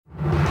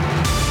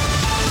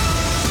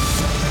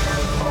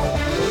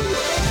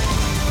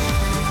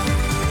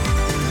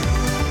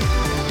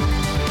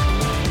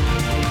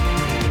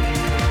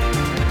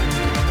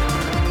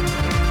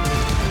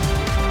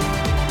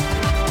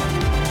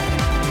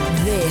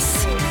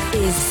This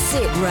is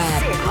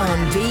SITREP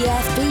on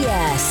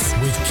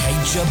BFBS with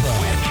Kate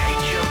Jabbar.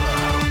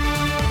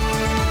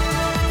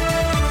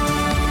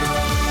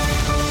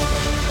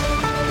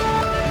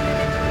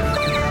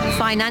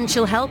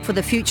 Financial help for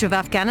the future of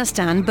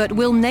Afghanistan, but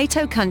will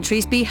NATO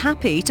countries be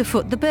happy to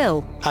foot the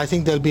bill? I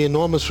think there'll be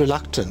enormous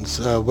reluctance,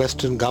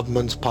 Western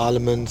governments,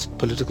 parliaments,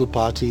 political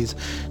parties,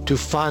 to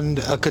fund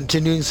a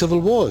continuing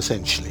civil war,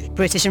 essentially.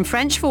 British and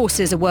French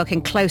forces are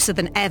working closer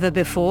than ever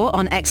before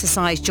on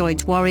Exercise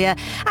Joint Warrior,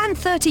 and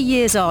 30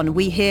 years on,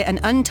 we hear an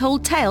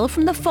untold tale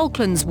from the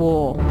Falklands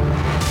War.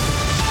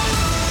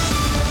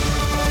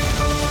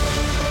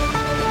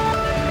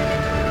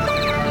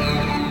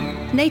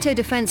 NATO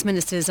defence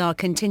ministers are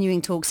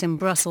continuing talks in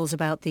Brussels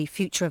about the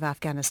future of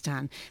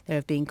Afghanistan. There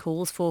have been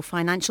calls for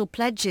financial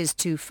pledges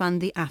to fund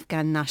the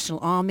Afghan National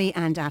Army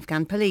and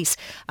Afghan police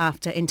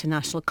after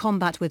international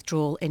combat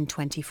withdrawal in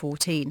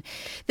 2014.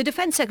 The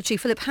Defence Secretary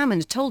Philip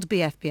Hammond told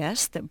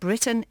BFBS that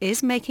Britain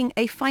is making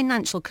a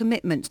financial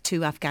commitment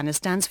to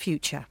Afghanistan's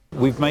future.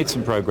 We've made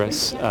some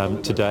progress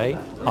today.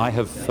 I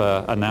have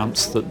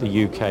announced that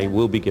the UK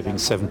will be giving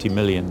 £70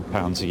 million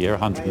a year,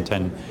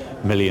 $110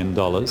 million.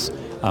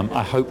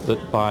 I hope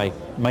that by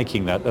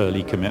making that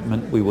early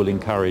commitment, we will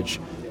encourage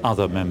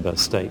other member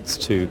states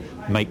to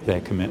make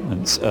their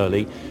commitments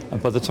early.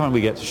 And by the time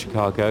we get to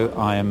Chicago,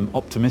 I am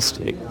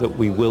optimistic that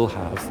we will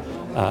have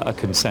a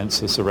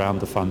consensus around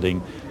the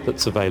funding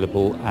that's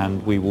available,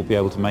 and we will be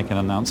able to make an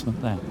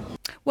announcement there.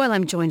 Well,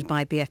 I'm joined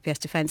by BFBS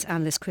Defence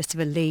analyst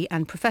Christopher Lee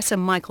and Professor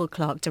Michael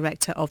Clarke,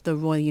 Director of the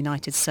Royal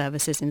United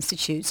Services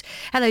Institute.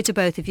 Hello to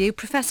both of you.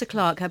 Professor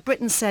Clarke,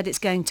 Britain said it's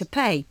going to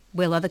pay.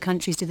 Will other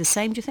countries do the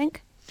same, do you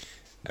think?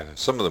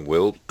 Some of them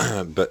will,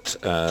 but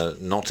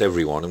not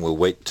everyone, and we'll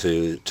wait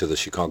to the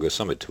Chicago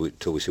summit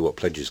till we see what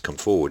pledges come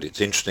forward.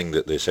 It's interesting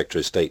that the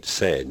Secretary of State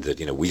said that,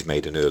 we've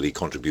made an early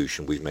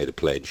contribution, we've made a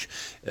pledge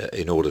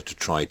in order to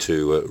try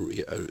to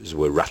as it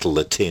were, rattle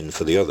the tin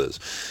for the others.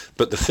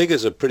 But the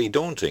figures are pretty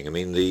daunting. I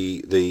mean,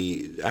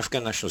 the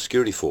Afghan National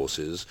Security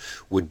Forces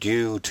were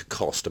due to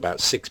cost about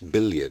 $6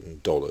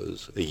 billion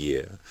a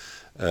year.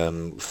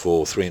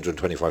 For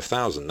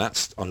 325,000.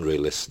 That's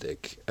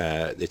unrealistic.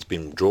 It's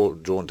been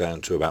drawn down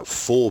to about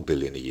 $4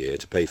 billion a year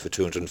to pay for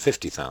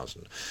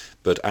 250,000.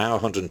 But our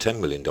 $110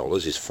 million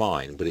is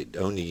fine, but it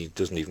only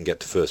doesn't even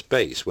get to first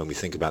base when we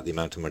think about the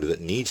amount of money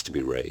that needs to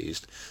be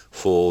raised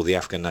for the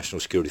Afghan National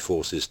Security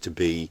Forces to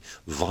be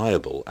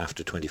viable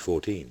after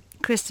 2014.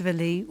 Christopher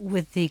Lee,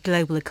 with the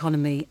global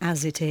economy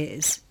as it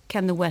is,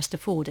 can the West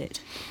afford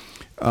it?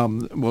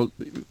 Well,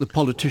 the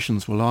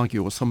politicians will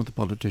argue, or some of the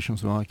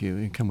politicians will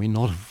argue, can we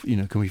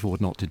afford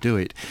not to do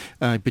it?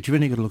 But you've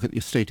only got to look at the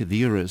state of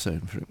the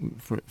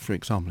Eurozone, for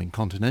example, in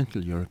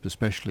continental Europe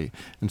especially,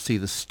 and see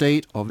the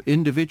state of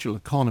individual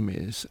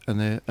economies,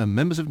 and they're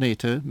members of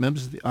NATO,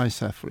 members of the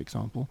ISAF, for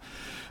example,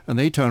 and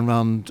they turn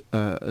around,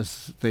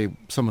 as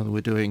some of them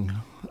were doing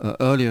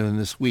earlier in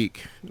this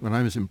week when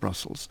I was in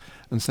Brussels,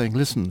 and saying,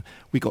 listen,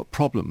 we got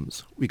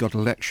problems, we got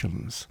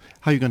elections.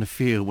 How are you going to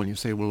feel when you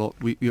say, well, look,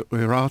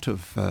 we're out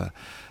of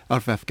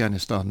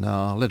Afghanistan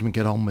now, let them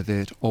get on with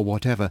it, or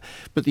whatever.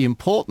 But the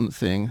important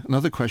thing,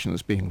 another question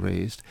that's being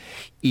raised,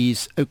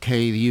 is,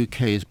 okay, the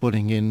UK is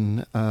putting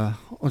in,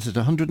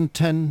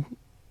 110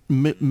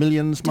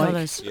 millions, Mike?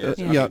 It's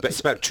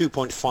about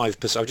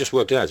 2.5%. I've just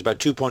worked it out. It's about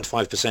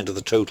 2.5% of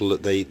the total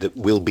that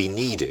will be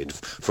needed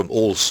from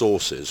all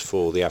sources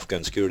for the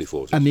Afghan security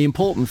forces. And the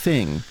important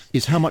thing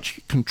is how much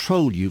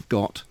control you've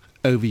got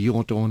over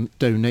your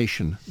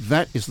donation.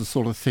 That is the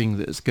sort of thing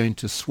that is going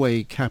to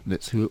sway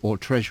cabinets or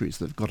treasuries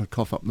that have got to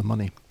cough up the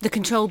money. The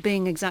control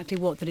being exactly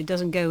what? That it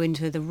doesn't go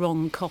into the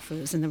wrong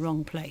coffers in the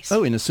wrong place?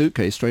 Oh, in a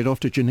suitcase straight off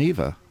to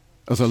Geneva,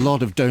 as a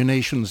lot of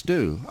donations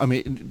do. I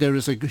mean, there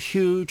is a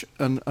huge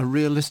and a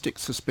realistic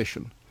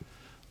suspicion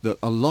that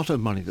a lot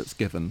of money that's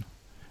given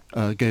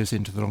goes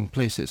into the wrong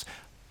places.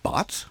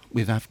 But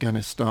with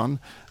Afghanistan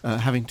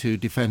having to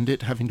defend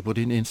it, having to put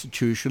in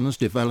institutions,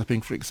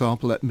 developing, for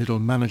example, that middle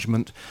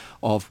management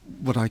of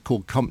what I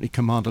call company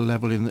commander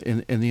level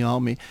in the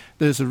army,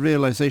 there's a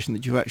realization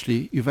that you've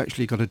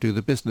actually got to do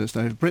the business.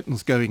 Now, if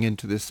Britain's going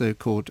into this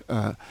so-called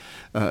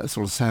sort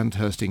of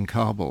Sandhurst in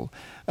Kabul,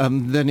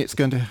 then it's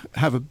going to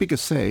have a bigger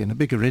say and a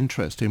bigger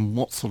interest in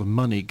what sort of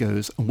money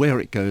goes and where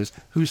it goes,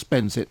 who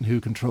spends it and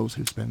who controls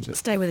who spends it.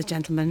 Stay with us,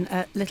 gentlemen.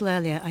 A little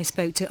earlier, I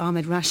spoke to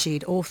Ahmed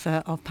Rashid,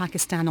 author of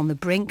Pakistan on the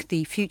Brink,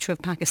 The Future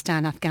of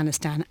Pakistan,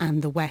 Afghanistan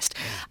and the West.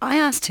 I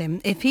asked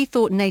him if he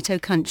thought NATO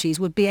countries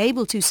would be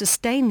able to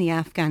sustain the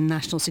Afghan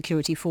National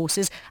Security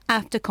Forces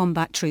after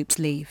combat troops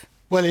leave.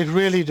 Well, it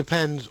really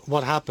depends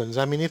what happens.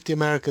 I mean, if the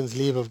Americans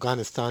leave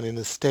Afghanistan in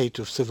a state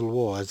of civil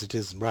war, as it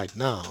is right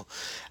now,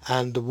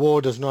 and the war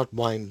does not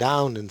wind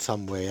down in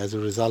some way as a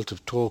result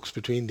of talks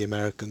between the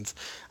Americans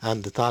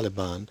and the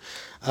Taliban,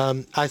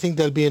 I think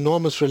there'll be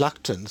enormous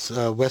reluctance,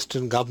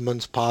 Western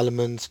governments,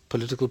 parliaments,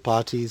 political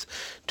parties,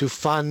 to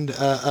fund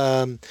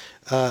a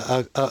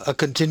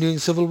continuing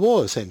civil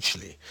war,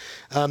 essentially.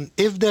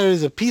 If there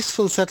is a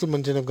peaceful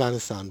settlement in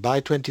Afghanistan by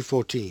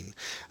 2014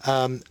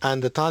 and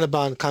the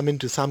Taliban come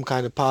into some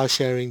kind of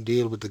power-sharing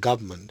deal with the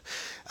government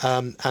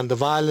and the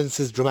violence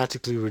is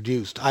dramatically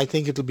reduced, I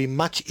think it'll be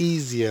much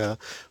easier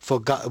for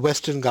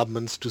Western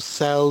governments to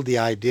sell the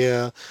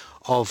idea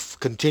of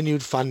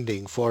continued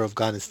funding for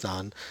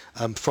Afghanistan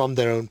from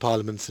their own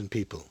parliaments and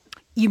people.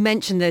 You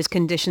mentioned those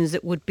conditions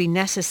that would be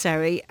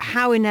necessary.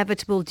 How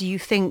inevitable do you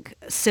think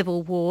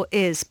civil war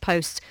is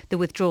post the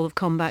withdrawal of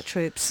combat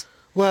troops?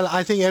 Well,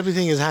 I think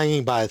everything is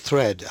hanging by a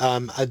thread.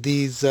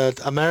 These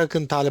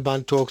American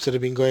Taliban talks that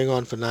have been going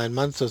on for 9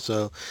 months or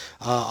so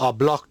are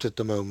blocked at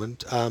the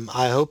moment.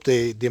 I hope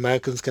the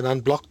Americans can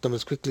unblock them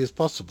as quickly as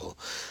possible.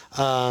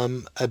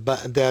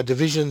 But there are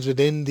divisions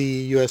within the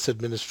U.S.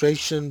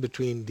 administration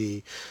between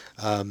the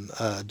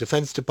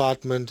Defense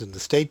Department and the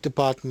State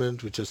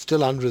Department, which are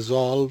still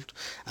unresolved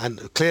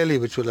and clearly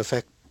which will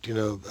affect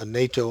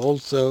NATO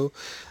also,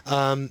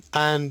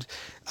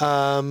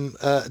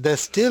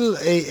 there's still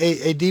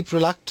a deep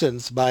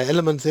reluctance by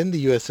elements in the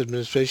U.S.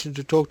 administration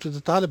to talk to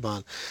the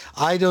Taliban.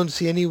 I don't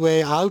see any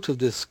way out of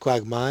this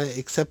quagmire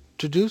except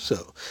to do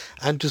so.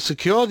 And to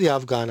secure the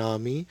Afghan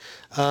army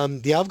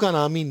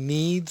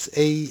needs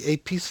a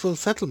peaceful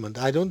settlement.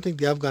 I don't think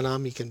the Afghan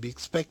army can be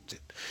expected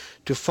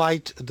to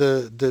fight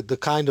the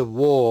kind of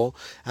war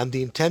and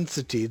the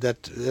intensity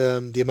that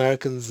the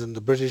Americans and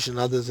the British and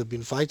others have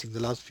been fighting the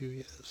last few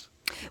years.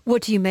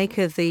 What do you make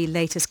of the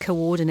latest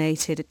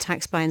coordinated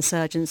attacks by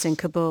insurgents in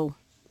Kabul?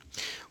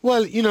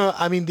 Well,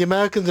 the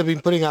Americans have been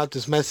putting out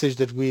this message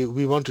that we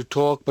want to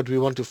talk, but we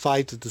want to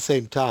fight at the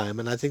same time.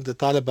 And I think the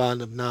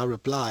Taliban have now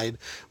replied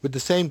with the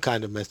same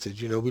kind of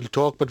message. We'll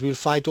talk, but we'll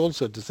fight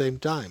also at the same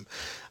time.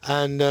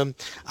 And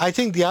I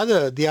think the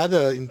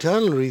other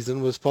internal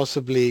reason was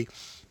possibly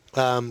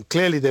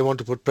clearly they want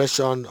to put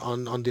pressure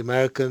on the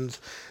Americans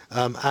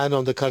and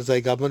on the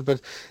Karzai government.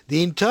 But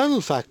the internal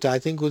factor, I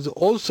think, was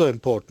also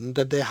important,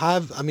 that there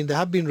have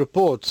been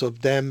reports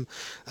of them,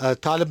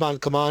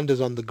 Taliban commanders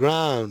on the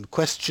ground,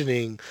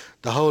 questioning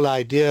the whole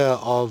idea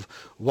of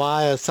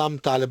why are some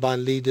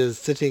Taliban leaders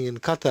sitting in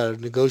Qatar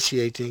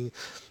negotiating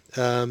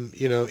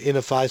in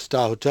a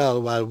five-star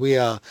hotel while we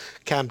are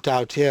camped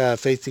out here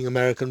facing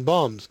American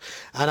bombs.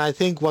 And I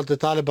think what the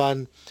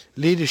Taliban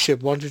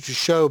leadership wanted to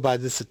show by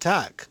this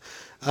attack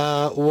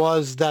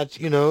was that,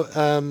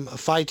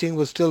 fighting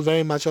was still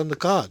very much on the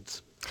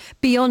cards.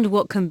 Beyond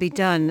what can be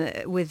done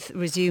with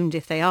resumed,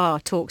 if they are,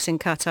 talks in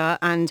Qatar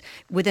and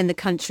within the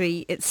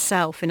country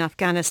itself in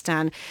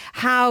Afghanistan,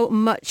 how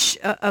much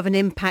of an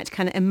impact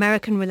can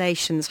American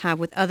relations have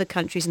with other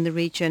countries in the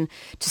region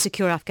to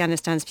secure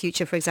Afghanistan's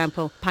future, for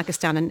example,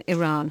 Pakistan and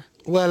Iran?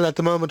 Well, at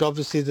the moment,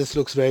 obviously, this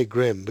looks very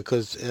grim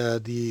because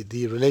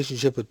the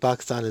relationship with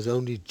Pakistan has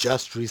only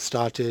just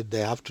restarted. They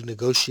have to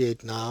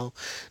negotiate now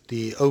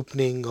the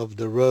opening of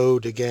the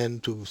road again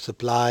to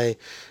supply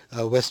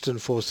Western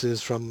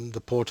forces from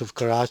the port of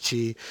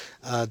Karachi.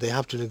 They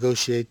have to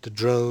negotiate the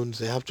drones.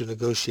 They have to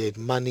negotiate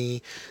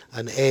money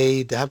and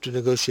aid. They have to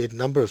negotiate a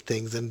number of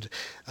things, and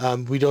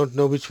we don't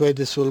know which way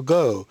this will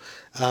go.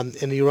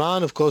 In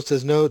Iran, of course,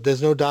 there's no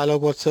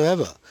dialogue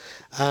whatsoever.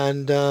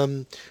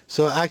 And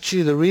so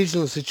actually the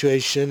regional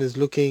situation is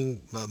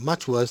looking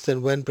much worse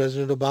than when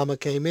President Obama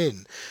came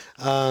in.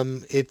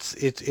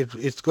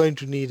 It's going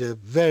to need a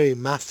very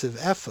massive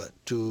effort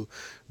to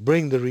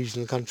bring the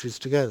regional countries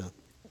together.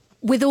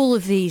 With all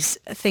of these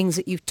things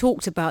that you've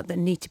talked about that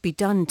need to be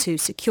done to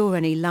secure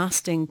any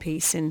lasting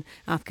peace in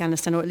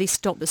Afghanistan, or at least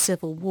stop the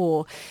civil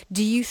war,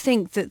 do you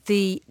think that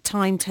the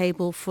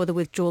timetable for the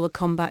withdrawal of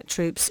combat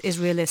troops is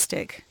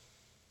realistic?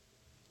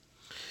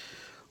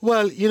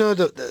 Well,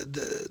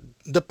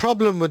 the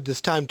problem with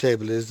this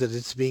timetable is that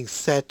it's being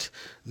set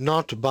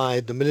not by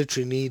the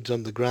military needs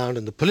on the ground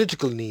and the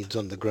political needs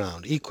on the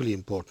ground, equally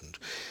important,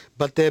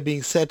 but they're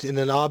being set in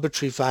an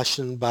arbitrary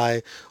fashion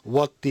by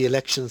what the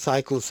election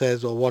cycle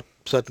says or what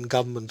certain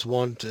governments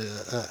want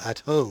at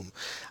home.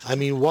 I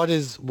mean, what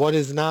is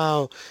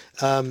now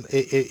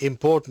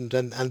important,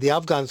 and the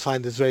Afghans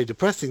find this very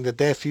depressing, that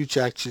their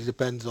future actually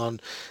depends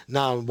on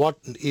not what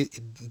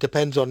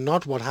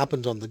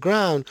happens on the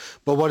ground,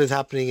 but what is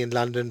happening in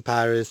London,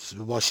 Paris,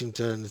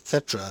 Washington,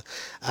 etc.,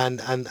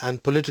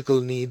 and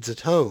political needs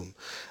at home.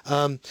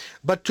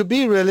 But to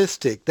be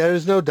realistic, there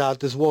is no doubt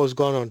this war has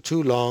gone on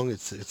too long.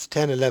 It's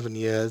 10, 11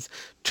 years.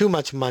 Too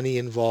much money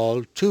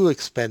involved, too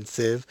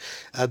expensive.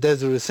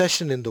 There's a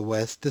recession in the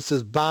West. This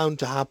is bound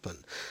to happen.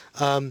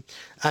 And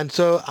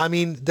so, I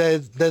mean,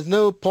 there's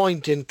no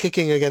point in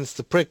kicking against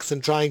the pricks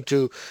and trying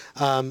to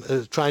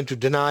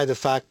deny the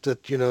fact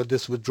that,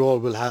 this withdrawal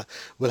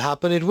will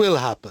happen. It will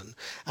happen.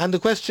 And the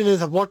question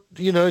is,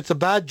 it's a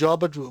bad job,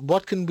 but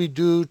what can we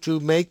do to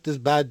make this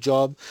bad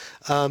job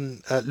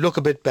look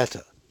a bit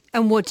better?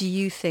 And what do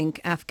you think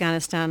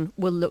Afghanistan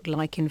will look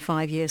like in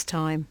 5 years'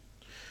 time?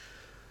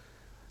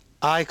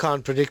 I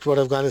can't predict what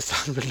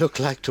Afghanistan will look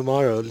like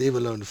tomorrow, leave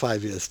alone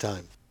 5 years'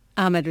 time.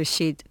 Ahmed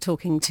Rashid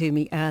talking to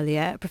me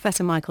earlier.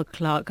 Professor Michael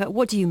Clarke,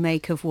 what do you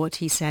make of what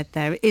he said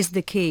there? Is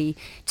the key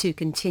to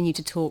continue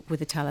to talk with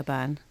the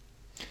Taliban?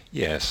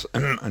 Yes,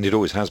 and it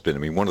always has been. I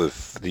mean, one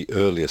of the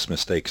earliest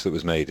mistakes that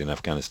was made in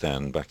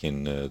Afghanistan back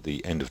in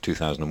the end of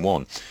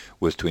 2001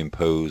 was to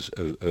impose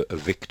a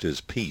victor's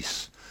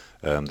peace.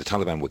 The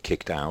Taliban were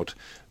kicked out,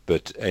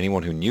 but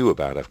anyone who knew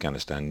about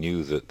Afghanistan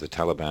knew that the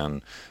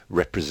Taliban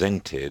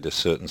represented a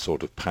certain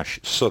sort of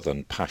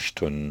southern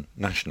Pashtun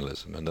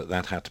nationalism, and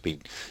that had to be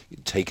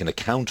taken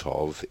account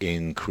of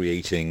in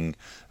creating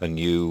a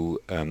new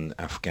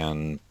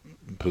Afghan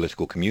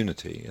political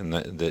community, and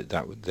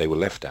that they were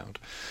left out.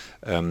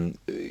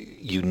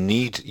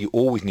 You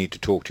always need to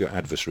talk to your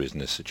adversaries in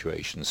this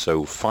situation.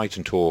 So fight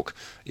and talk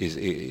is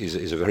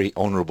a very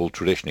honourable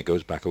tradition. It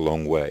goes back a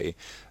long way,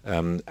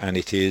 and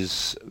it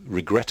is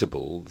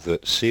regrettable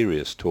that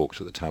serious talks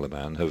with the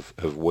Taliban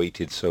have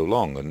waited so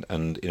long.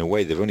 And in a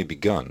way, they've only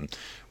begun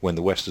when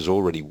the West has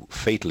already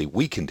fatally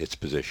weakened its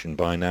position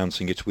by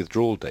announcing its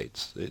withdrawal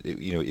dates.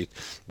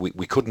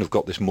 We couldn't have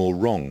got this more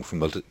wrong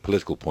from a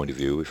political point of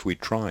view if we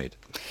tried.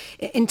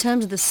 In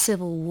terms of the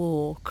civil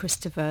war,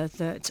 Christopher,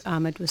 that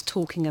Ahmed was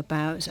talking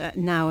about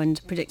now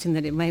and predicting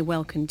that it may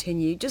well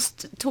continue,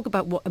 just talk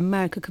about what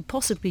America could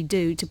possibly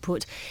do to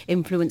put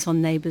influence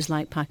on neighbours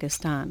like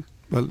Pakistan.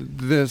 Well,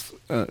 there's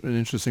an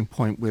interesting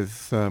point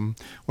with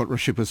what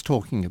Rashid was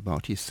talking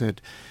about. He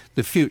said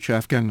the future,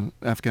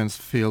 Afghans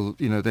feel,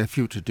 their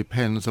future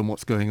depends on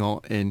what's going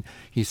on in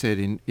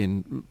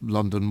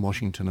London,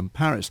 Washington and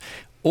Paris.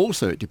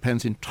 Also, it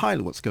depends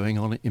entirely what's going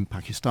on in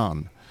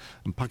Pakistan.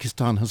 And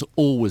Pakistan has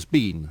always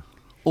been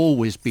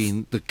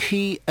the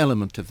key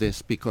element of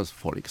this because,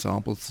 for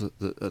example,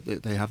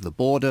 they have the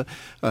border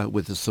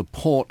with the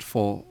support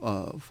for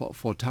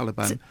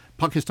Taliban,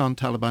 Pakistan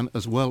Taliban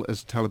as well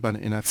as Taliban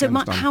in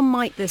Afghanistan. So how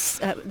might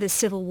this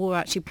civil war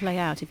actually play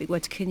out if it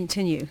were to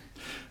continue?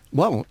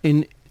 Well,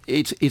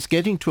 it's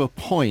getting to a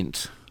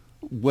point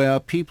where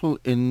people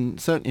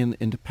certainly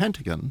in the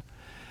Pentagon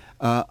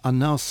are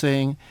now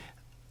saying,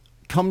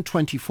 come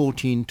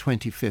 2014,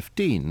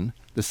 2015,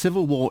 the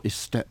civil war is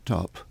stepped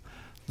up.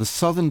 The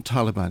southern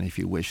Taliban, if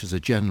you wish, as a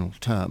general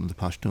term, the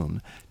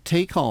Pashtun,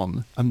 take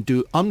on and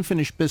do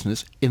unfinished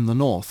business in the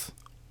north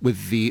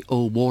with the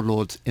old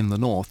warlords in the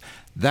north.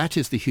 That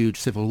is the huge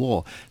civil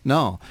war.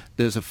 Now,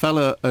 there's a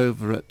fellow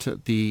over at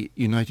the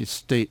United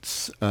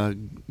States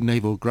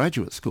Naval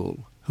Graduate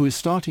School who is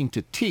starting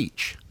to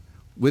teach,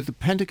 with the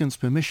Pentagon's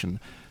permission,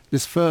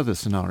 this further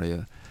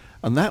scenario.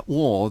 And that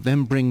war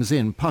then brings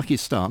in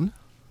Pakistan,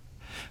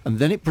 and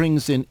then it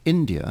brings in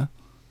India,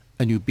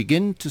 and you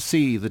begin to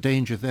see the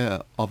danger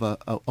there of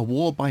a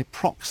war by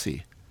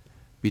proxy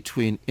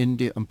between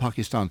India and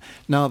Pakistan.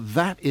 Now,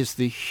 that is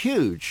the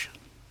huge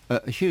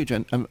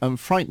and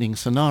frightening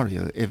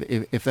scenario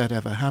if that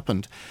ever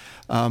happened.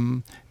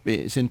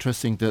 It's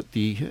interesting that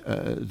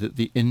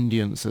the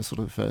Indians are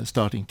sort of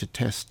starting to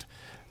test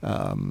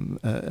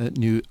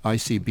new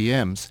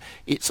ICBMs.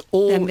 It's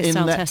all in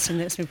missile that testing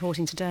that's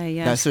reporting today.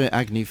 Yes, that's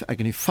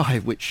Agni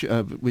 5, which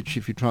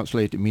if you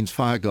translate it means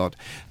fire god.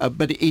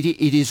 But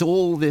it is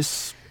all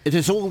this. It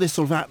is all this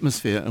sort of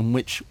atmosphere in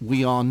which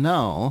we are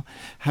now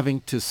having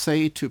to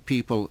say to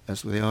people,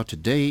 as they are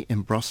today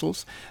in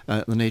Brussels,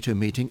 at the NATO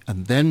meeting,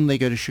 and then they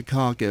go to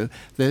Chicago,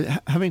 they're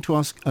having to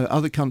ask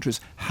other countries,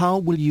 how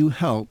will you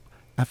help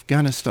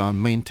Afghanistan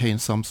maintain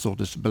some sort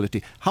of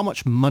stability? How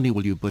much money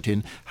will you put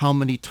in? How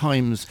many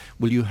times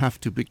will you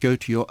have to go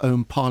to your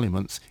own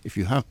parliaments, if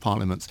you have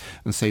parliaments,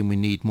 and say we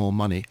need more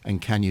money,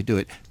 and can you do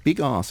it?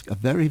 Big ask, a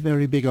very,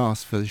 very big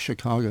ask for the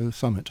Chicago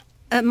summit.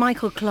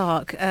 Michael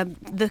Clarke,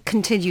 the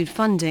continued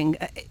funding,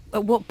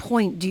 at what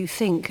point do you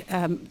think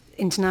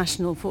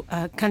international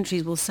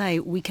countries will say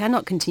we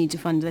cannot continue to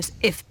fund this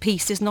if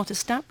peace is not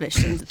established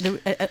and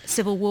the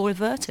civil war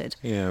averted?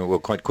 Yeah, well,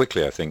 quite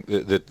quickly, I think.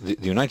 The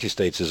United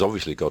States has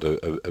obviously got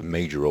a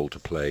major role to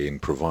play in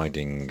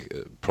providing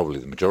probably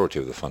the majority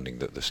of the funding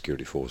that the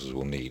security forces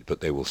will need,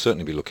 but they will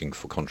certainly be looking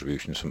for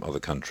contributions from other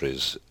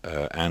countries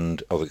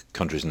and other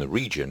countries in the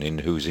region in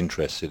whose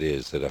interest it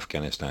is that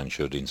Afghanistan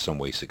should in some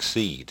way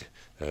succeed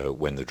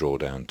when the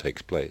drawdown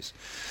takes place.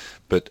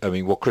 But, I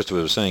mean, what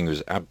Christopher was saying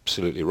was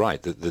absolutely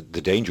right. The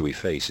danger we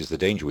face is the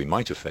danger we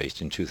might have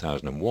faced in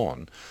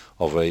 2001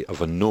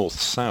 of a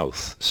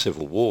north-south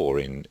civil war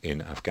in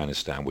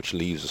Afghanistan, which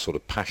leaves a sort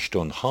of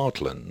Pashtun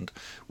heartland,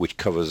 which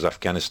covers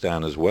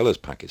Afghanistan as well as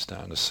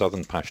Pakistan, a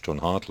southern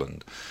Pashtun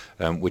heartland,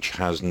 which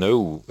has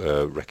no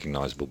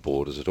recognizable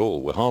borders at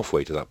all. We're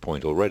halfway to that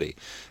point already.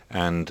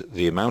 And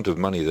the amount of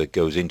money that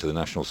goes into the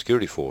national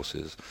security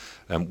forces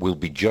will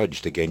be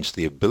judged against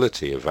the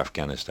ability of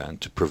Afghanistan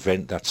to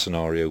prevent that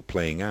scenario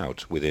playing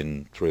out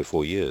within 3 or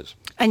 4 years.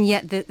 And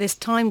yet this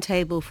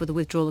timetable for the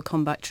withdrawal of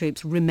combat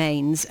troops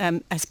remains.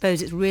 I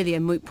suppose it's really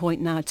a moot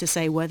point now to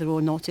say whether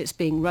or not it's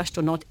being rushed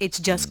or not. It's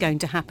just going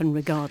to happen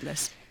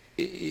regardless.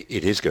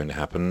 it is going to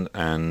happen,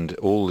 and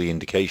all the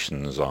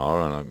indications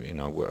are,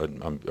 and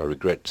I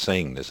regret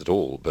saying this at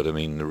all, but I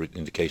mean the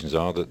indications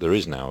are that there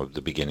is now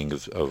the beginning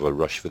of a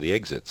rush for the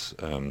exits.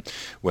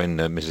 When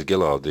Mrs.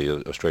 Gillard,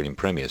 the Australian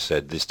Premier,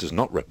 said this does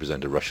not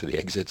represent a rush for the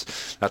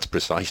exits, that's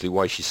precisely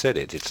why she said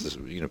it. It's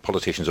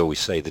politicians always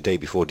say the day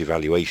before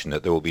devaluation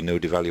that there will be no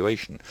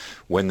devaluation.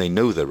 When they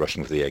know they're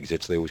rushing for the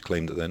exits, they always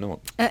claim that they're not.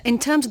 In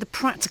terms of the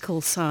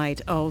practical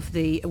side of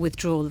the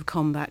withdrawal of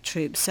combat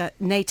troops,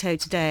 NATO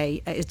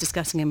today is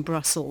discussing in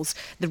Brussels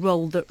the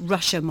role that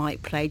Russia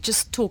might play.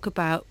 Just talk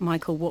about,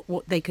 Michael,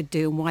 what they could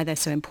do and why they're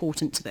so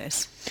important to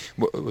this.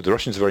 Well, the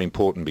Russians are very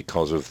important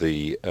because of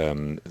the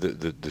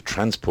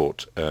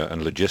transport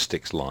and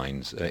logistics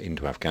lines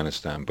into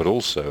Afghanistan, but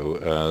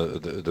also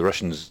the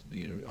Russians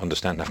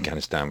understand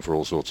Afghanistan for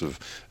all sorts of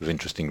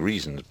interesting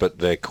reasons, but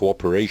their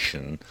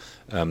cooperation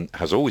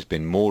has always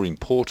been more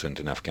important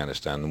in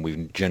Afghanistan than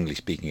we've generally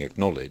speaking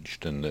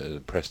acknowledged, and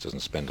the press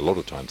doesn't spend a lot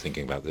of time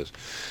thinking about this.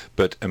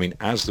 But I mean,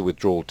 as the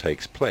withdrawal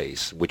takes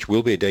place, which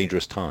will be a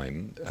dangerous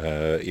time,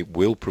 it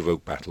will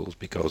provoke battles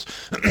because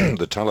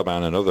the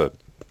Taliban and other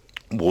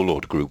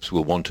warlord groups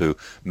will want to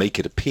make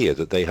it appear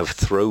that they have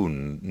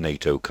thrown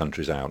NATO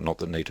countries out, not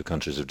that NATO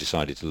countries have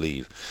decided to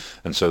leave.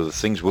 And so the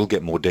things will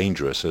get more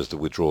dangerous as the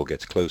withdrawal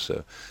gets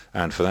closer.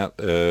 And for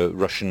that,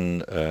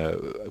 Russian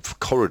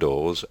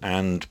corridors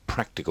and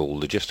practical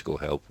logistical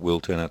help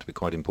will turn out to be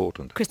quite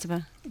important.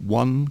 Christopher?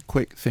 One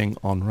quick thing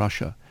on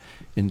Russia.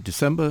 In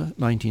December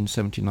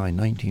 1979,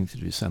 19th of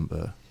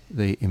December,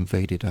 they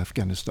invaded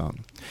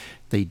Afghanistan.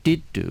 They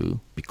did do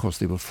because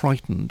they were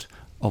frightened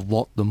of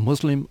what the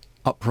Muslim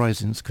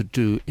uprisings could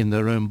do in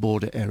their own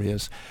border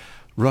areas.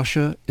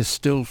 Russia is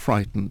still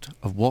frightened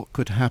of what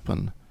could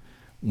happen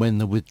when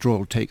the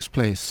withdrawal takes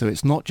place. So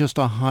it's not just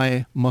a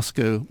high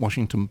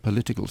Moscow-Washington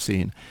political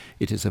scene.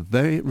 It is a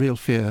very real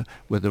fear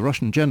where the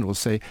Russian generals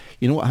say,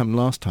 you know what happened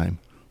last time?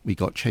 We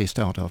got chased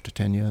out after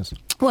 10 years.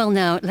 Well,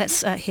 now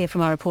let's hear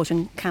from our reporter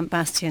in Camp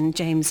Bastion,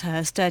 James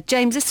Hurst.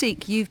 James, this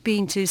week you've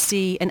been to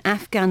see an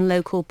Afghan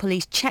local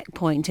police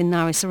checkpoint in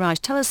Nawaz-e-Sarraj.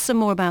 Tell us some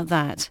more about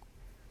that.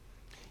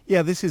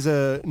 Yeah, this is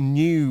a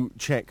new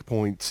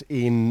checkpoint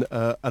in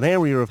an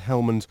area of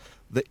Helmand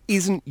that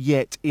isn't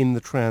yet in the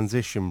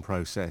transition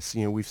process.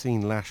 You know, we've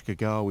seen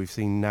Lashkar, we've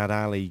seen Nad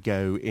Ali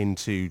go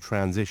into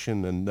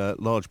transition, and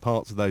large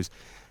parts of those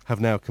have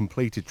now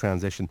completed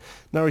transition.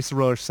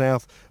 Nawaz-e-Sarraj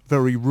South,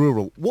 very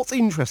rural. What's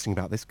interesting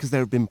about this, because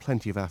there have been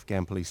plenty of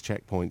Afghan police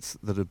checkpoints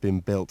that have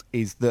been built,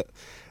 is that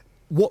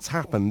what's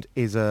happened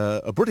is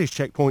a British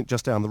checkpoint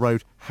just down the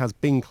road has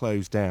been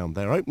closed down.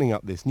 They're opening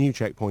up this new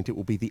checkpoint. It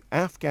will be the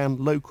Afghan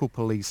local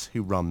police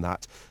who run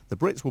that. The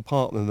Brits will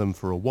partner them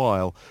for a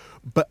while.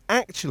 But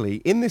actually,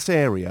 in this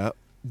area,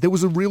 there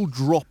was a real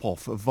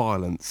drop-off of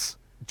violence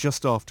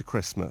just after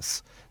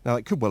Christmas. Now,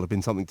 it could well have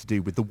been something to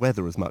do with the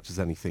weather as much as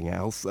anything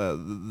else.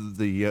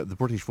 The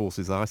British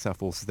forces, the ISAF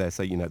forces there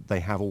say, they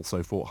have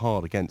also fought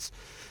hard against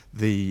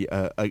the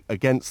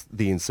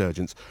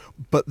insurgents.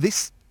 But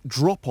this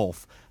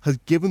drop-off has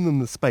given them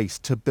the space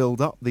to build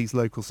up these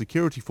local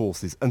security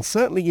forces. And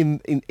certainly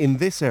in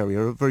this area,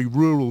 a very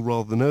rural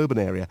rather than urban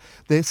area,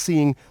 they're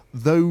seeing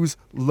those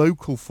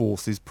local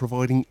forces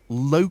providing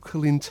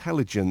local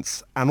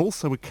intelligence and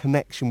also a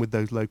connection with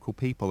those local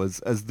people as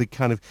the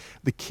kind of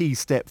the key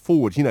step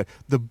forward.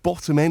 The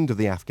bottom end of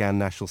the Afghan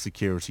national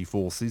security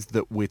forces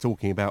that we're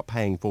talking about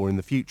paying for in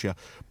the future,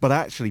 but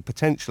actually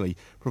potentially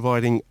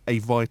providing a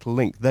vital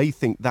link. They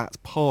think that's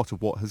part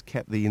of what has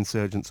kept the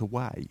insurgents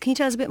away. Can you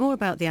tell us a bit more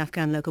about the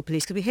Afghan local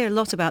police? Because we hear a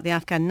lot about the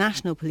Afghan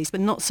national police, but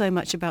not so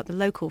much about the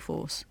local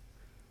force.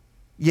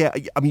 Yeah,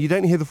 I mean, you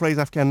don't hear the phrase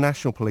Afghan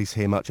National Police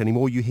here much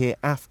anymore. You hear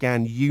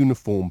Afghan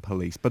Uniform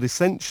Police, but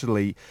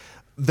essentially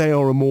they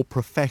are a more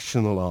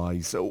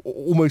professionalised,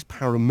 almost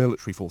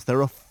paramilitary force.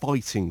 They're a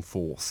fighting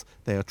force.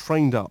 They are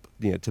trained up,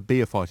 to be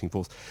a fighting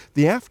force.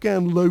 The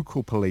Afghan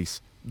local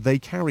police, they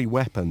carry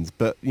weapons,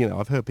 but,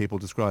 I've heard people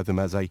describe them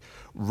as a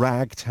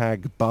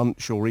ragtag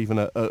bunch or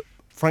even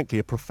frankly,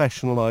 a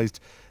professionalised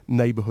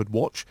neighbourhood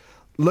watch.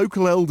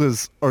 Local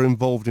elders are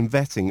involved in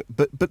vetting,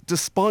 but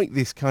despite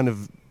this kind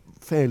of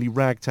fairly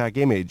ragtag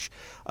image,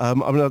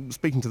 I'm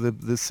speaking to the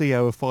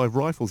CEO of Five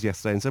Rifles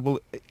yesterday and said, well,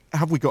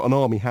 have we got an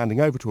army handing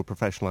over to a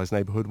professionalised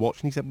neighbourhood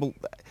watch? And he said, well,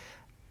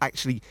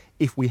 actually,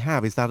 if we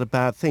have, is that a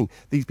bad thing?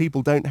 These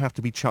people don't have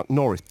to be Chuck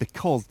Norris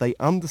because they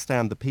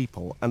understand the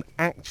people, and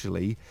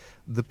actually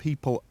the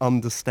people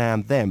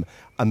understand them.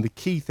 And the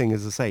key thing,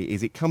 as I say,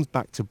 is it comes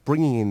back to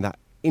bringing in that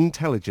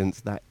intelligence,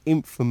 that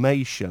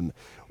information,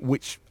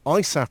 which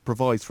ISAF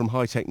provides from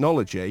high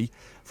technology,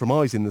 from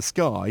eyes in the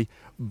sky,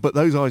 but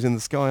those eyes in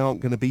the sky aren't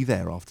going to be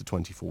there after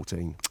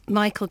 2014.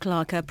 Michael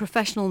Clark, a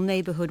professional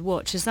neighbourhood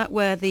watch, is that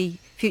where the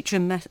future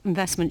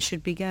investment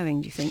should be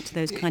going, do you think, to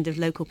those kind of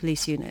local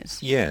police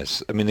units?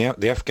 Yes. I mean,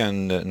 the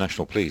Afghan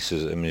National Police,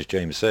 as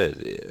James said,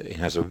 it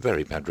has a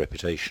very bad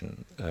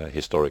reputation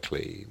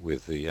historically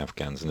with the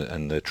Afghans,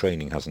 and their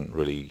training hasn't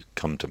really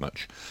come to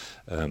much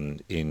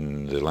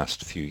in the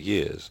last few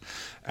years.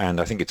 And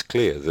I think it's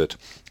clear that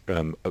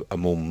a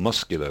more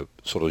muscular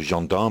sort of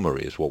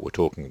gendarmerie is what we're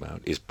talking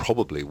about, is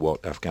probably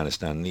what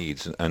Afghanistan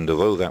needs. And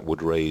although that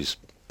would raise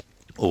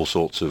all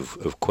sorts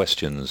of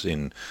questions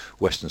in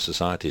Western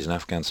societies and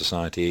Afghan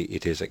society,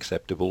 it is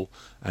acceptable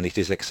and it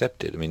is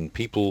accepted. I mean,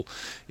 people,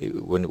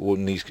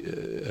 when these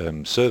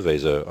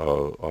surveys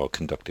are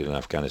conducted in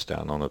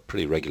Afghanistan on a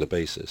pretty regular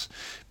basis,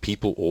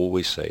 people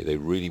always say they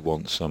really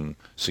want some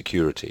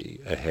security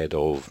ahead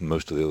of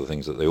most of the other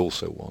things that they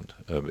also want,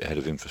 ahead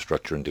of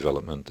infrastructure and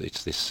development.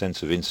 It's this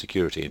sense of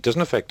insecurity. It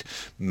doesn't affect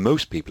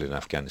most people in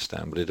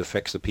Afghanistan, but it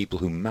affects the people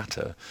who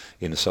matter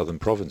in the southern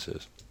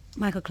provinces.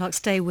 Michael Clark,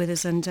 stay with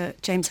us, and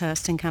James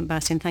Hurst in Camp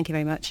Bastion, thank you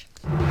very much.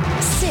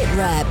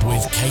 SITREP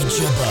with Kate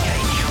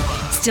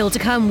Jabbar. Still to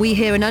come, we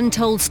hear an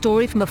untold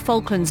story from a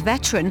Falklands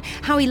veteran,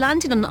 how he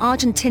landed on an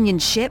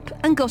Argentinian ship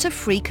and got a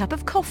free cup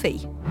of coffee.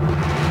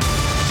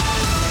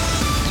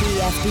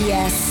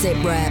 VFBS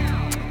SITREP.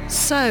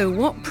 So,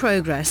 what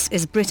progress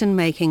is Britain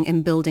making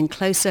in building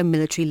closer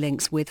military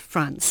links with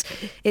France?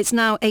 It's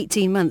now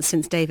 18 months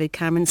since David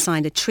Cameron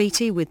signed a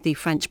treaty with the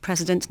French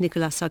President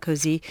Nicolas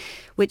Sarkozy,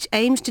 which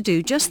aims to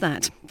do just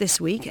that. This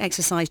week,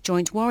 Exercise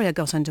Joint Warrior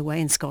got underway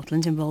in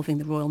Scotland, involving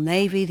the Royal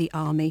Navy, the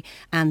Army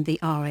and the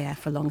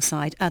RAF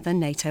alongside other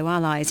NATO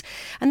allies.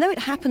 And though it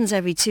happens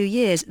every 2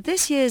 years,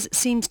 this year's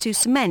seems to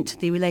cement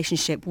the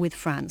relationship with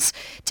France.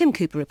 Tim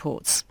Cooper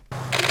reports.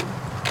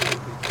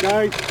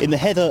 In the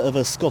heather of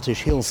a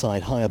Scottish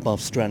hillside high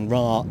above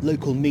Stranraer,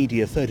 local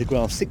media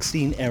photographed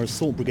 16 Air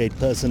Assault Brigade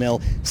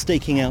personnel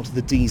staking out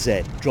the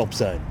DZ drop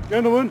zone.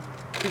 Gentlemen,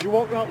 could you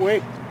walk that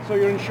way so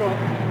you're in shot?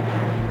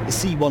 The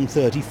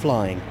C-130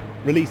 flying,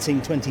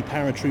 releasing 20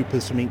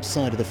 paratroopers from each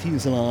side of the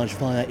fuselage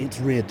via its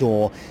rear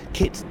door.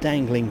 Kit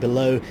dangling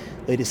below,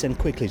 they descend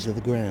quickly to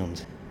the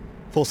ground.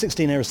 For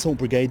 16 Air Assault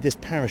Brigade, this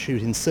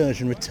parachute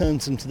insertion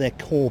returns them to their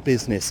core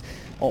business,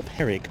 Op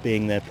Herrick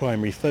being their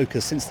primary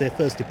focus since their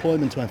first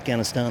deployment to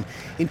Afghanistan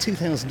in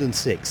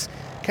 2006.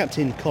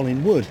 Captain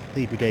Colin Wood,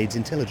 the brigade's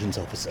intelligence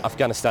officer.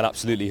 Afghanistan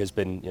absolutely has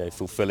been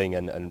fulfilling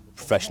and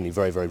professionally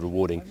very, very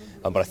rewarding.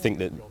 But I think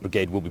that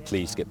Brigade will be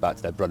pleased to get back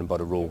to their bread and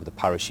butter role with the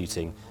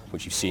parachuting,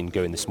 which you've seen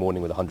going this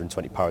morning with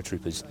 120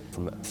 paratroopers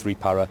from 3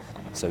 para.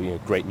 So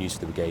great news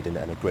for the Brigade and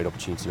a great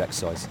opportunity to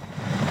exercise.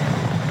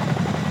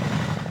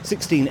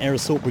 16 Air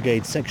Assault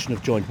Brigade section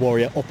of Joint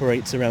Warrior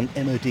operates around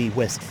MOD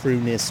West Frew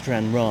near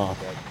Stranraer.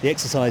 The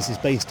exercise is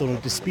based on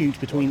a dispute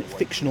between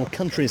fictional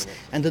countries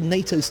and a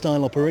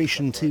NATO-style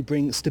operation to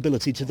bring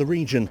stability to the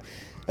region.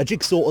 A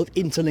jigsaw of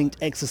interlinked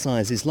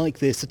exercises like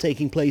this are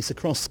taking place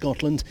across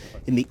Scotland,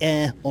 in the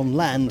air, on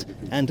land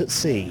and at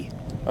sea.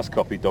 That's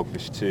copy.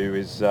 Dogfish 2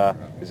 is a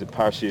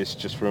parachutist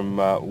just from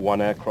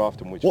one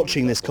aircraft.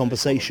 Watching this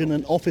conversation,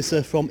 an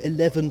officer from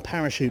 11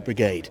 Parachute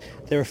Brigade.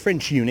 They're a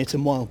French unit,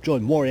 and while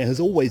Joint Warrior has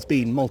always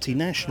been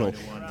multinational,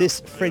 this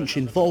French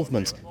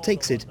involvement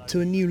takes it to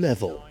a new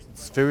level.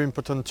 It's very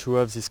important to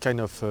have this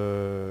kind of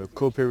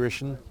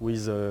cooperation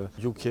with the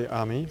UK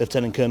Army.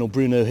 Lieutenant Colonel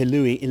Bruno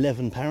Hilui,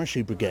 11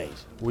 Parachute Brigade.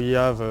 We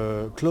have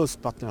a close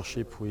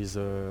partnership with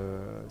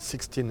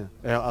 16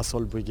 Air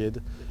Assault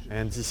Brigade,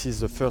 and this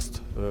is the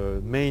first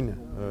main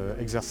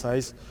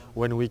exercise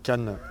when we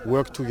can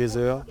work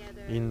together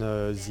in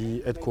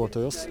the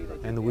headquarters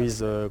and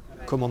with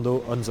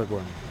commando on the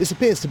ground. This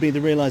appears to be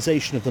the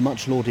realisation of the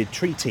much-lauded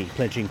treaty,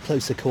 pledging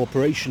closer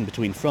cooperation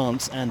between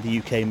France and the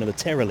UK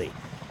militarily.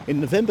 In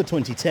November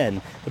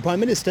 2010, the Prime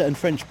Minister and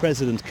French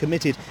President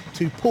committed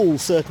to pool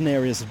certain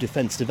areas of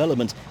defence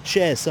development,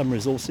 share some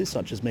resources,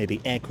 such as maybe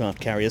aircraft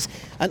carriers,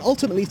 and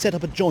ultimately set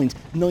up a joint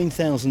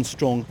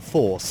 9,000-strong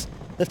force.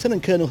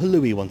 Lieutenant Colonel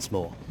Hilui once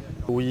more.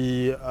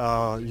 We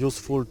are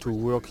useful to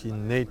work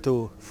in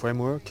NATO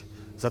framework.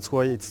 That's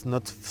why it's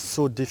not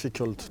so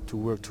difficult to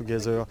work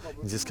together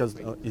in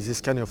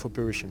this kind of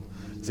operation.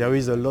 There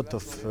is a lot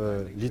of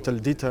little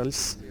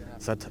details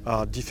that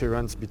are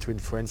different between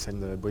France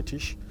and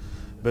British.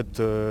 But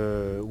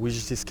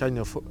with this kind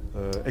of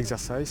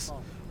exercise,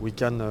 we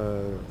can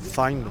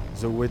find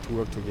the way to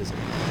work together.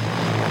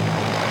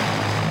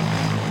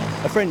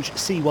 A French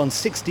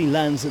C-160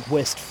 lands at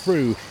West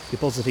Frew,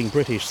 depositing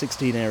British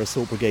 16 Air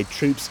Assault Brigade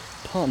troops.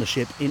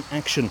 Partnership in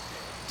action.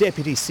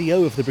 Deputy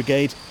CO of the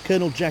brigade,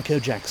 Colonel Jacko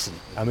Jackson.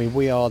 I mean,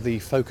 we are the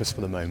focus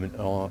for the moment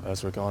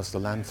as regards the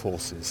land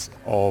forces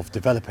of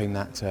developing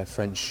that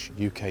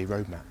French-UK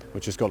roadmap,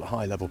 which has got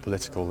high-level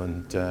political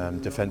and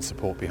defence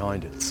support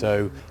behind it.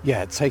 So,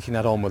 yeah, taking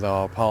that on with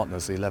our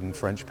partners, the 11th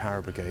French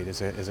Para Brigade,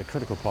 is a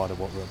critical part of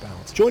what we're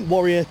about. Joint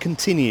Warrior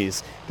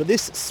continues, but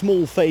this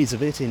small phase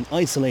of it in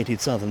isolated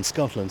southern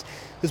Scotland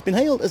has been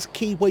hailed as a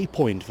key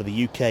waypoint for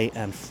the UK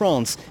and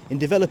France in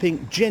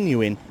developing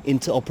genuine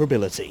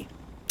interoperability.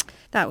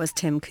 That was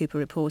Tim Cooper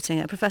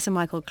reporting. Professor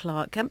Michael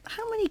Clark,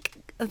 how many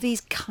of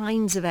these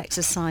kinds of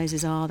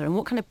exercises are there, and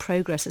what kind of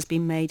progress has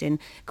been made in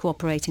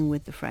cooperating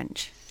with the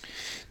French?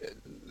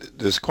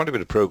 there's quite a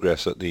bit of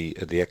progress at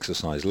the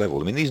exercise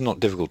level. I mean, these are not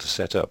difficult to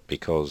set up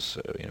because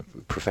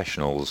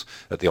professionals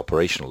at the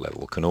operational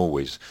level can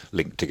always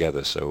link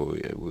together. So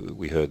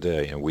we heard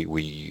there,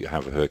 we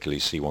have a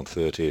Hercules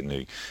C-130, and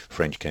the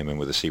French came in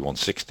with a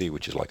C-160,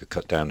 which is like a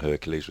cut-down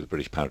Hercules with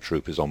British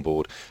paratroopers on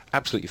board.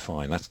 Absolutely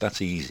fine.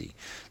 That's easy.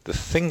 The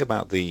thing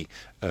about the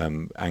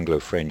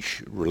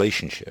Anglo-French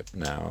relationship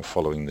now,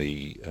 following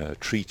the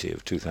Treaty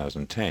of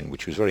 2010,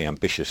 which was very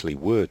ambitiously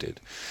worded,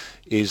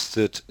 is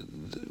that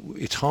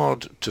it's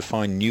hard to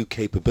find new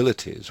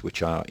capabilities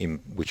which are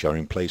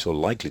in place or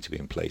likely to be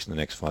in place in the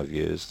next 5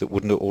 years that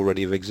wouldn't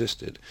already have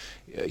existed.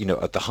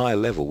 At the higher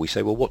level, we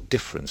say, well, what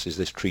difference is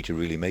this treaty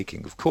really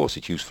making? Of course,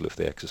 it's useful if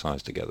they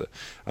exercise together,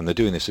 and they're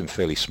doing this in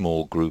fairly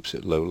small groups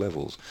at low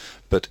levels.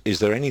 But is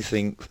there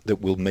anything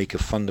that will make a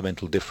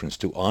fundamental difference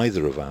to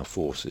either of our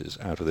forces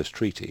out of this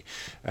treaty?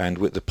 And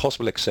with the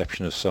possible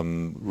exception of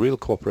some real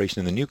cooperation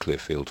in the nuclear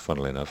field,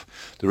 funnily enough,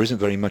 there isn't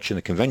very much in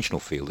the conventional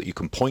field that you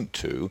can point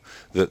to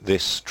that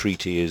this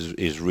treaty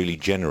is really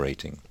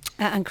generating.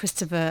 And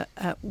Christopher,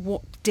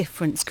 what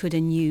difference could a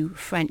new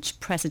French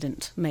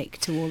president make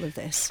to all of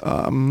this?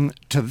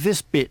 To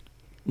this bit,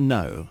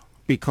 no,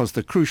 because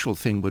the crucial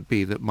thing would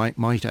be that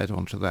might add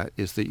on to that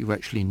is that you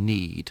actually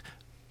need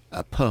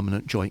a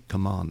permanent joint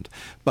command.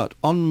 But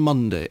on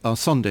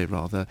Sunday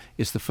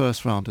is the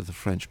first round of the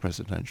French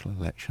presidential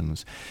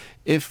elections.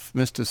 If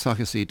Mr.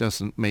 Sarkozy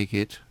doesn't make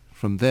it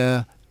from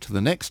there to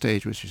the next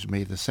stage, which is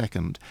May the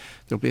 2nd,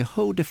 there'll be a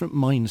whole different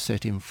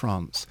mindset in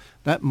France.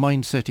 That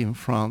mindset in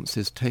France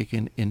is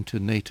taken into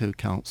NATO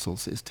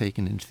councils, is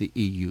taken into the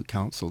EU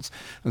councils.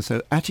 And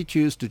so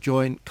attitudes to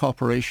joint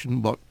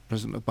cooperation, what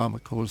President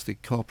Obama calls the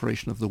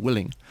cooperation of the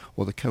willing,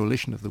 or the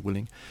coalition of the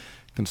willing,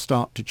 can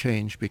start to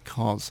change,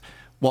 because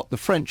what the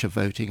French are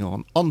voting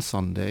on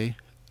Sunday,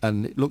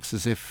 and it looks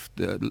as if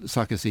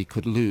Sarkozy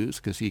could lose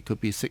because he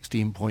could be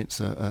 16 points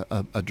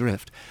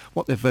adrift.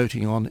 What they're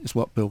voting on is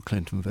what Bill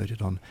Clinton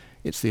voted on.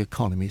 It's the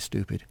economy,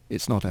 stupid.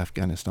 It's not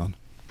Afghanistan.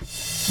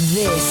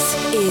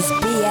 This is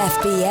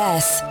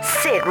BFBS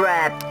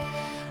SITREP.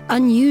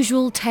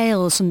 Unusual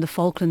tales from the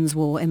Falklands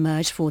War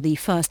emerged for the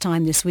first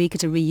time this week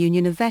at a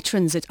reunion of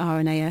veterans at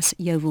RNAS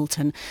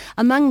Yeovilton.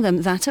 Among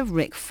them, that of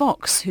Rick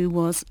Fox, who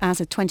was,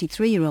 as a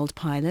 23-year-old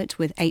pilot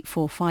with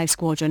 845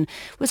 Squadron,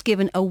 was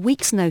given a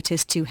week's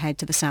notice to head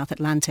to the South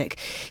Atlantic.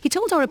 He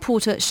told our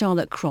reporter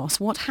Charlotte Cross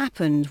what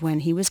happened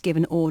when he was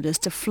given orders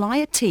to fly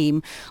a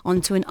team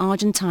onto an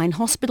Argentine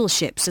hospital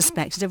ship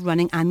suspected of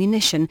running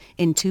ammunition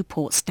into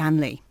Port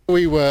Stanley.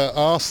 We were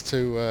asked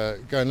to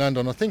go and land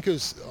on, I think it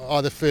was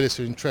either Fearless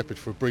or Intrepid,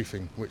 for a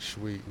briefing, which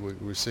we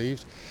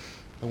received.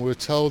 And we were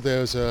told there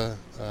was an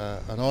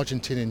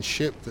Argentinian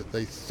ship that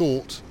they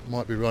thought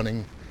might be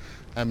running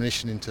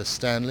ammunition into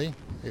Stanley.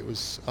 It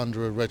was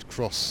under a Red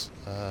Cross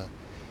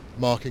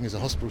marking as a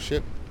hospital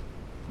ship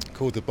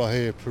called the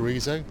Bahia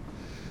Paraiso.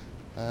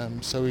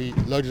 So we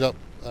loaded up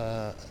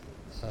a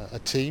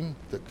team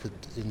that could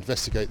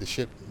investigate the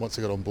ship once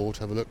they got on board,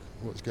 have a look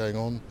at what's going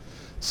on.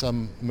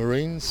 Some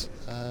Marines,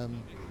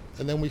 and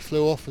then we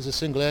flew off as a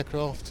single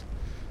aircraft,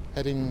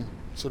 heading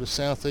sort of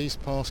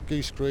southeast past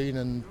Goose Green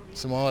and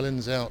some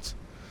islands out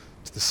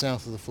to the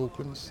south of the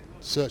Falklands,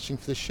 searching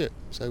for the ship.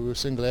 So we were a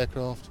single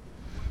aircraft,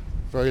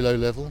 very low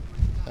level,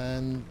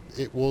 and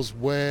it was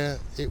where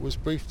it was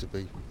briefed to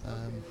be.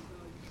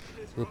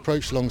 We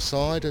approached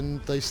alongside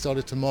and they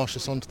started to march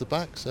us onto the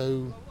back,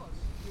 so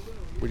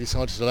we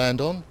decided to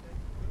land on.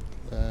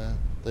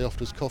 They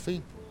offered us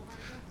coffee.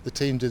 The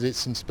team did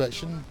its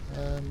inspection,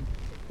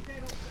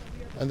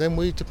 and then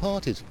we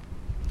departed.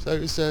 So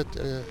it was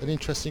an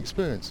interesting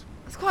experience.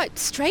 It's quite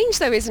strange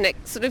though, isn't it?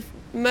 Sort of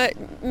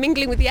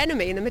mingling with the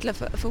enemy in the middle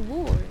of a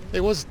war.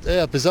 It was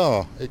a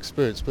bizarre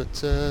experience, but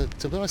to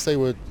be honest, they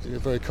were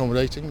very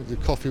accommodating. The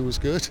coffee was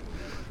good.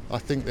 I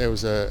think there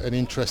was an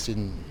interest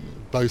in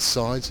both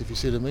sides, if you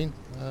see what I mean.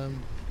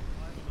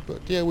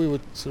 But yeah, we were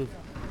sort of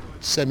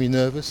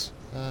semi-nervous.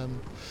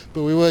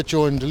 But we were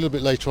joined a little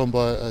bit later on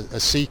by a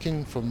Sea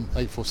King from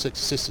 846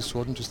 Sister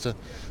Squadron, just to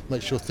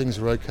make sure things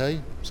were okay.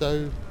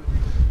 So,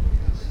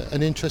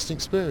 an interesting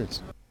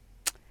experience.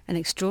 An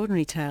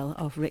extraordinary tale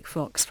of Rick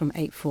Fox from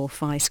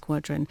 845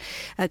 Squadron.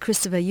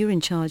 Christopher, you're in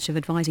charge of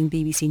advising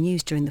BBC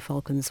News during the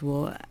Falklands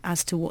War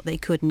as to what they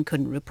could and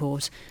couldn't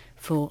report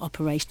for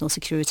operational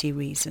security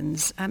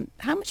reasons.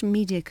 How much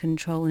media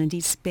control and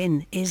indeed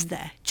spin is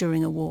there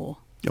during a war?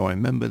 Oh, I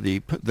remember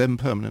the then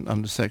Permanent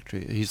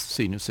Undersecretary, he's the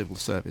Senior Civil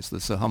Service, the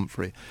Sir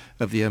Humphrey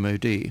of the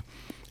MOD.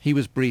 He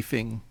was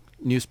briefing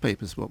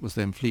newspapers, what was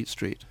then Fleet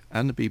Street,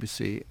 and the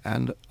BBC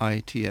and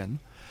ITN,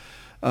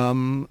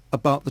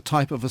 about the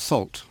type of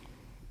assault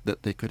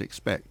that they could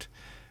expect.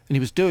 And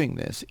he was doing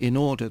this in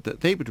order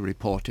that they would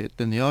report it,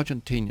 then the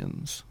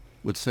Argentinians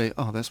would say,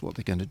 oh, that's what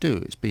they're going to do,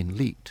 it's been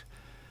leaked.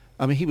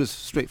 I mean, he was a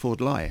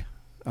straightforward lie.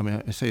 I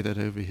mean, I say that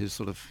over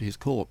his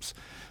corpse.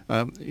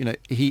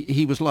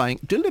 He was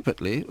lying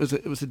deliberately. It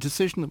was a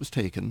decision that was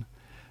taken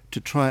to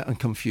try and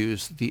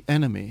confuse the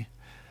enemy.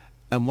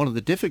 And one of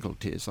the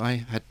difficulties, I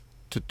had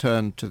to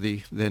turn to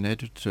the then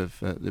editor of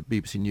the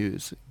BBC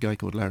News, a guy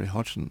called Larry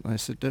Hodgson. I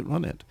said, don't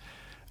run it.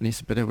 And he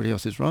said, but everybody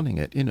else is running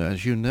it. You know,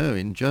 as you know,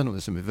 in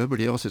journalism, if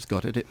everybody else has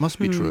got it, it must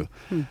be true.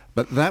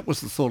 But that was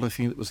the sort of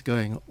thing that was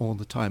going all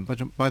the time.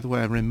 But by the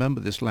way, I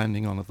remember this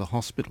landing on of the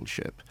hospital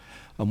ship.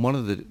 And one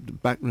of the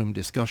backroom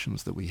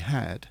discussions that we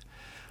had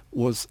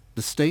was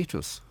the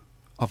status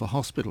of a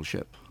hospital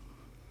ship.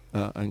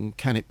 And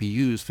can it be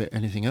used for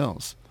anything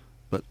else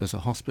but as a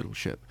hospital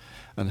ship?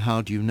 And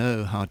how do you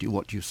know,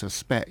 what do you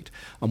suspect?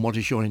 And what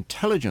is your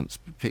intelligence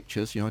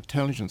pictures, your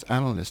intelligence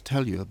analysts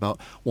tell you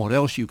about what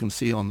else you can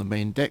see on the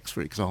main decks,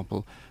 for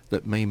example,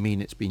 that may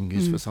mean it's being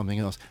used for something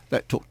else.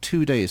 That took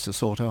 2 days to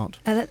sort out.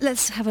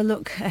 Let's have a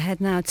look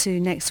ahead now to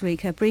next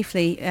week.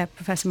 Briefly,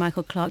 Professor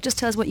Michael Clarke, just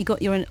tell us what you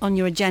got on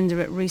your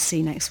agenda at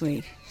RUSI next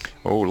week.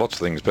 Oh, lots of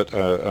things, but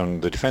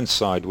on the defence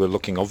side, we're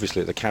looking obviously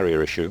at the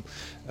carrier issue,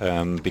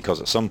 because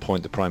at some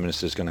point the Prime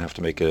Minister is going to have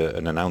to make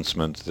an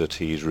announcement that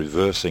he's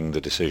reversing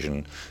the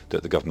decision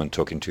that the government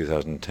took in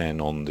 2010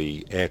 on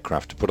the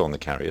aircraft to put on the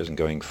carriers and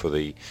going for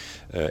the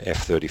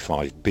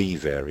F-35B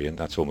variant.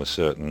 That's almost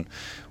certain.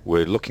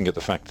 We're looking at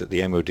the fact that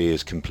the MOD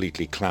is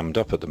completely clammed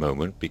up at the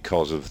moment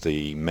because of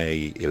the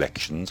May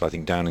elections. I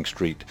think Downing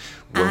Street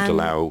won't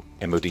allow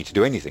MOD to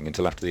do anything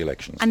until after the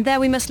elections. And there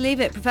we must leave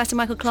it. Professor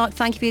Michael Clarke,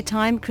 thank you for your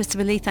time.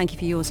 Christopher Lee, thank you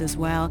for yours as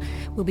well.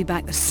 We'll be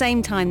back the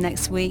same time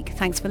next week.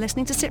 Thanks for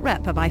listening to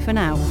SITREP. Bye-bye for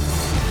now.